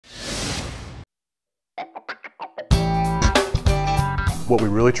What we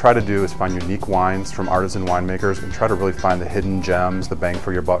really try to do is find unique wines from artisan winemakers and try to really find the hidden gems, the bang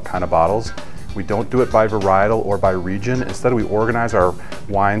for your buck kind of bottles. We don't do it by varietal or by region. Instead, we organize our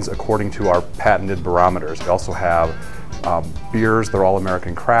wines according to our patented barometers. We also have beers, they're all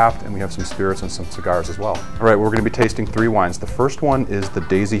American craft, and we have some spirits and some cigars as well. All right, we're going to be tasting 3 wines. The first one is the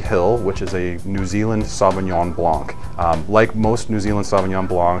Daisy Hill, which is a New Zealand Sauvignon Blanc. Like most New Zealand Sauvignon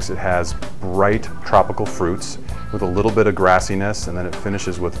Blancs, it has bright tropical fruits with a little bit of grassiness, and then it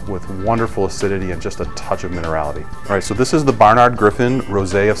finishes with wonderful acidity and just a touch of minerality. All right, so this is the Barnard Griffin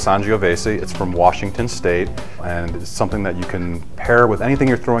Rosé of Sangiovese. It's from Washington State, and it's something that you can pair with anything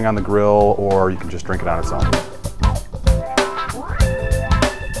you're throwing on the grill, or you can just drink it on its own.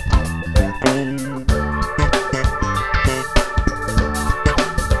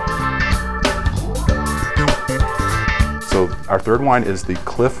 So our third wine is the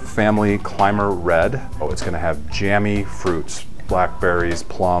Cliff Family Climber Red. It's going to have jammy fruits, blackberries,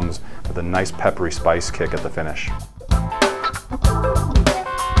 plums, with a nice peppery spice kick at the finish.